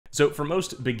So for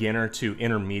most beginner to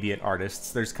intermediate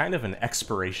artists, there's kind of an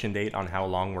expiration date on how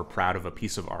long we're proud of a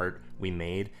piece of art we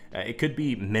made. It could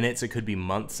be minutes, it could be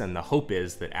months, and the hope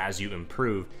is that as you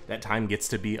improve, that time gets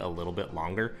to be a little bit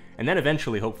longer. And then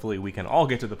eventually, hopefully, we can all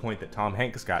get to the point that Tom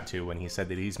Hanks got to when he said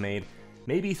that he's made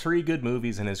maybe 3 good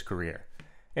movies in his career.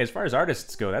 As far as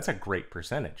artists go, that's a great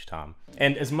percentage, Tom.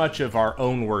 And as much of our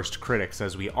own worst critics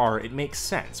as we are, it makes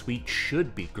sense. We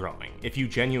should be growing. If you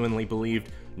genuinely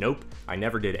believed, nope, I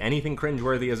never did anything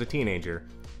cringeworthy as a teenager,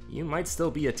 you might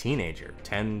still be a teenager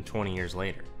 10, 20 years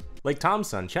later. Like Tom's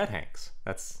son, Chet Hanks.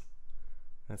 That's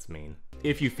mean.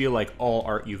 If you feel like all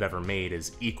art you've ever made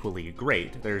is equally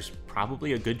great, there's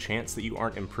probably a good chance that you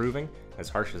aren't improving, as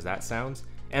harsh as that sounds.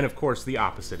 And of course, the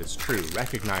opposite is true.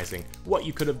 Recognizing what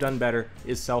you could have done better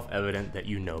is self-evident that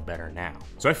you know better now.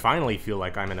 So I finally feel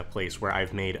like I'm in a place where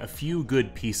I've made a few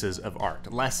good pieces of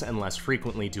art. Less and less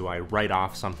frequently do I write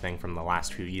off something from the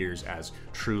last few years as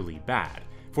truly bad.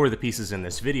 For the pieces in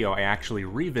this video, I actually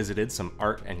revisited some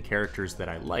art and characters that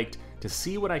I liked to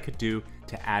see what I could do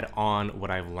to add on what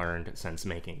I've learned since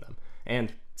making them.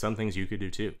 And some things you could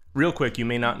do too. Real quick, you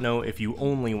may not know if you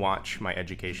only watch my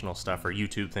educational stuff, or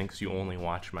YouTube thinks you only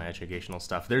watch my educational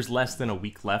stuff. There's less than a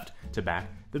week left to back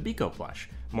the Biko plush.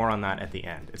 More on that at the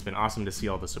end. It's been awesome to see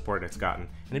all the support it's gotten,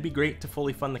 and it'd be great to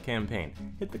fully fund the campaign.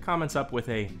 Hit the comments up with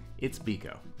a "It's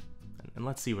Biko," and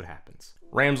let's see what happens.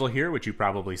 Ramsel here, which you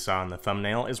probably saw in the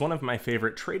thumbnail, is one of my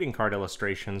favorite trading card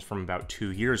illustrations from about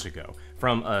 2 years ago.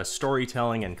 From a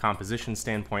storytelling and composition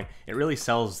standpoint, it really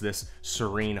sells this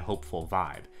serene, hopeful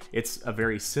vibe. It's a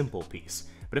very simple piece.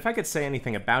 But if I could say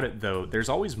anything about it though, there's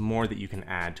always more that you can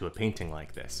add to a painting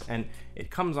like this, and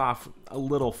it comes off a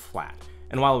little flat.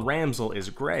 And while Ramsel is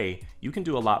gray, you can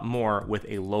do a lot more with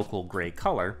a local gray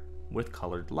color with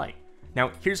colored light.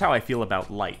 Now, here's how I feel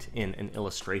about light in an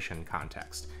illustration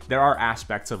context. There are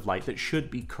aspects of light that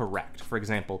should be correct. For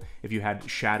example, if you had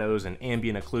shadows and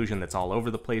ambient occlusion that's all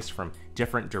over the place from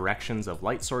different directions of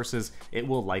light sources, it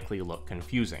will likely look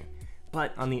confusing.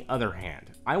 But on the other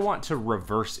hand, I want to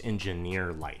reverse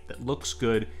engineer light that looks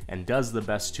good and does the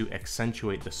best to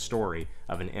accentuate the story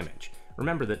of an image.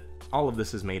 Remember that all of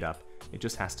this is made up, it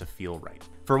just has to feel right.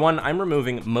 For one, I'm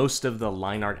removing most of the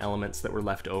line art elements that were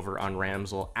left over on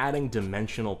Ramsel, adding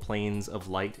dimensional planes of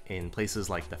light in places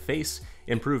like the face,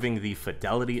 improving the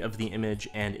fidelity of the image,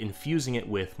 and infusing it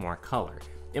with more color.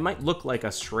 It might look like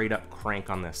a straight up crank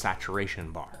on the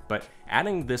saturation bar, but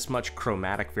adding this much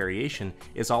chromatic variation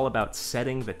is all about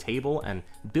setting the table and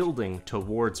building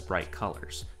towards bright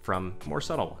colors from more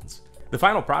subtle ones. The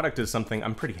final product is something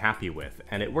I'm pretty happy with,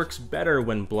 and it works better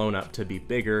when blown up to be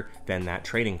bigger than that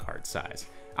trading card size.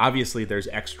 Obviously, there's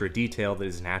extra detail that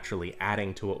is naturally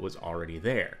adding to what was already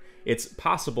there. It's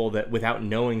possible that without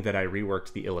knowing that I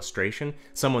reworked the illustration,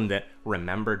 someone that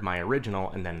remembered my original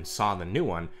and then saw the new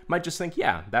one might just think,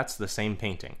 yeah, that's the same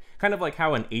painting. Kind of like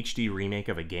how an HD remake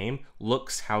of a game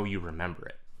looks how you remember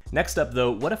it. Next up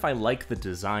though, what if I like the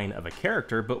design of a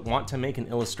character but want to make an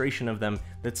illustration of them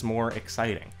that's more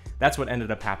exciting? That's what ended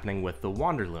up happening with the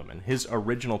Wanderlumen. His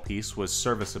original piece was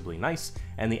serviceably nice,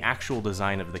 and the actual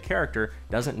design of the character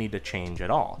doesn't need to change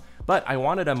at all. But I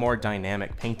wanted a more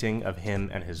dynamic painting of him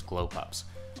and his glow-pups.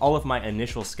 All of my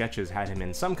initial sketches had him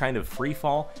in some kind of free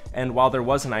fall, and while there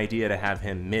was an idea to have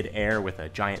him mid-air with a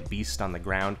giant beast on the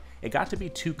ground, it got to be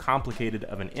too complicated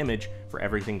of an image for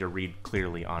everything to read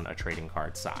clearly on a trading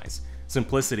card size.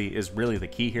 Simplicity is really the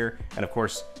key here, and of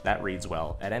course, that reads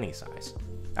well at any size.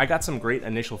 I got some great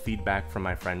initial feedback from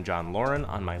my friend John Lauren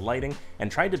on my lighting and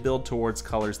tried to build towards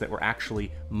colors that were actually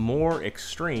more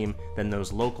extreme than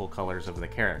those local colors of the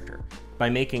character. By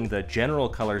making the general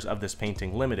colors of this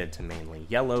painting limited to mainly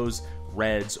yellows,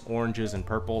 reds, oranges, and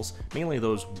purples, mainly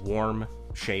those warm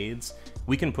shades,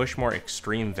 we can push more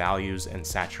extreme values and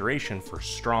saturation for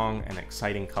strong and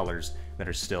exciting colors that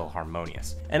are still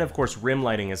harmonious. And of course, rim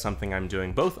lighting is something I'm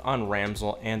doing both on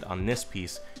Ramsel and on this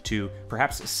piece to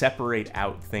perhaps separate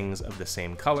out things of the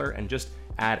same color and just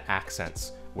add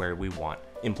accents where we want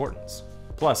importance.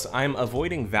 Plus, I'm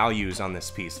avoiding values on this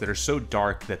piece that are so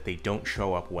dark that they don't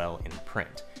show up well in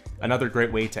print. Another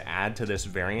great way to add to this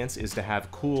variance is to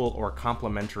have cool or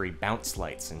complementary bounce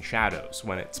lights and shadows.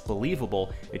 When it's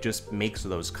believable, it just makes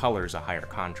those colors a higher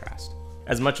contrast.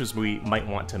 As much as we might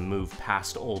want to move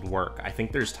past old work, I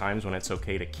think there's times when it's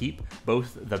okay to keep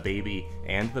both the baby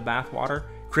and the bathwater.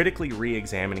 Critically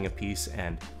re-examining a piece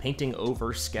and painting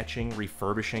over, sketching,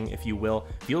 refurbishing, if you will,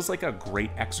 feels like a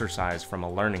great exercise from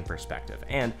a learning perspective,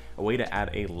 and a way to add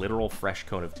a literal fresh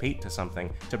coat of paint to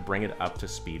something to bring it up to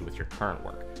speed with your current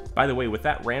work. By the way, with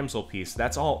that Ramsel piece,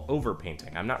 that's all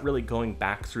overpainting. I'm not really going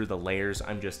back through the layers,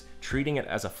 I'm just treating it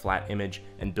as a flat image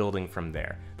and building from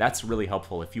there. That's really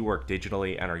helpful if you work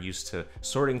digitally and are used to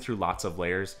sorting through lots of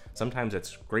layers. Sometimes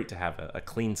it's great to have a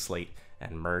clean slate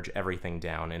and merge everything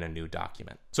down in a new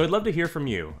document. So I'd love to hear from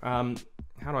you.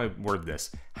 How do I word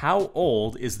this? How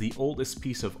old is the oldest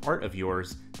piece of art of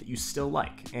yours that you still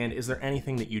like? And is there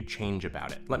anything that you'd change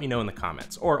about it? Let me know in the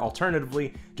comments. Or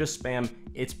alternatively, just spam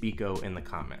 "It's Biko" in the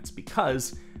comments,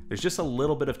 because there's just a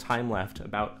little bit of time left,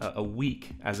 about a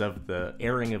week as of the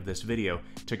airing of this video,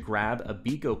 to grab a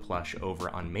Biko plush over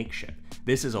on Makeship.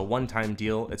 This is a one-time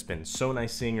deal. It's been so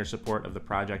nice seeing your support of the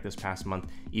project this past month,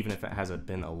 even if it has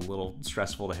been a little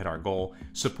stressful to hit our goal.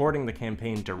 Supporting the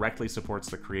campaign directly supports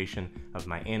the creation of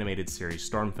my animated series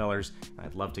Stormfellers.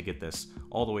 I'd love to get this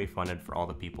all the way funded for all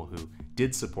the people who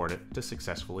did support it to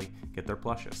successfully get their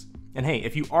plushes. And hey,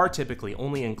 if you are typically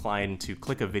only inclined to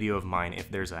click a video of mine if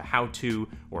there's a how-to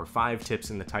or 5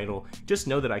 tips in the title, just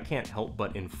know that I can't help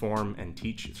but inform and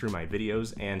teach through my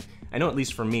videos, and I know at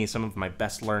least for me, some of my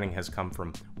best learning has come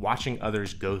from watching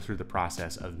others go through the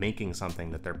process of making something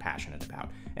that they're passionate about.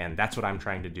 And that's what I'm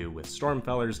trying to do with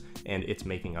Stormfellers and its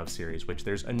making of series, which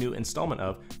there's a new installment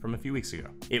of from a few weeks ago.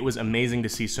 It was amazing to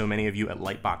see so many of you at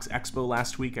Lightbox Expo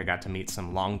last week. I got to meet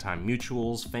some longtime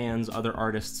mutuals, fans, other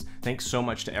artists. Thanks so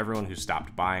much to everyone who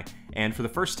stopped by. And for the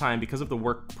first time, because of the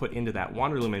work put into that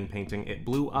Wanderlumen painting, it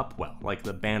blew up well. Like,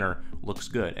 the banner looks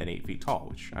good at 8 feet tall,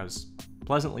 which I was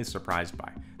pleasantly surprised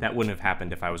by. That wouldn't have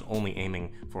happened if I was only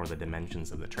aiming for the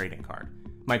dimensions of the trading card.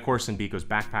 My course and Biko's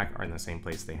backpack are in the same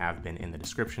place they have been in the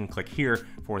description. Click here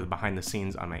for the behind the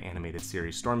scenes on my animated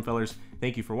series Stormfellers.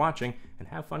 Thank you for watching, and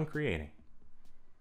have fun creating.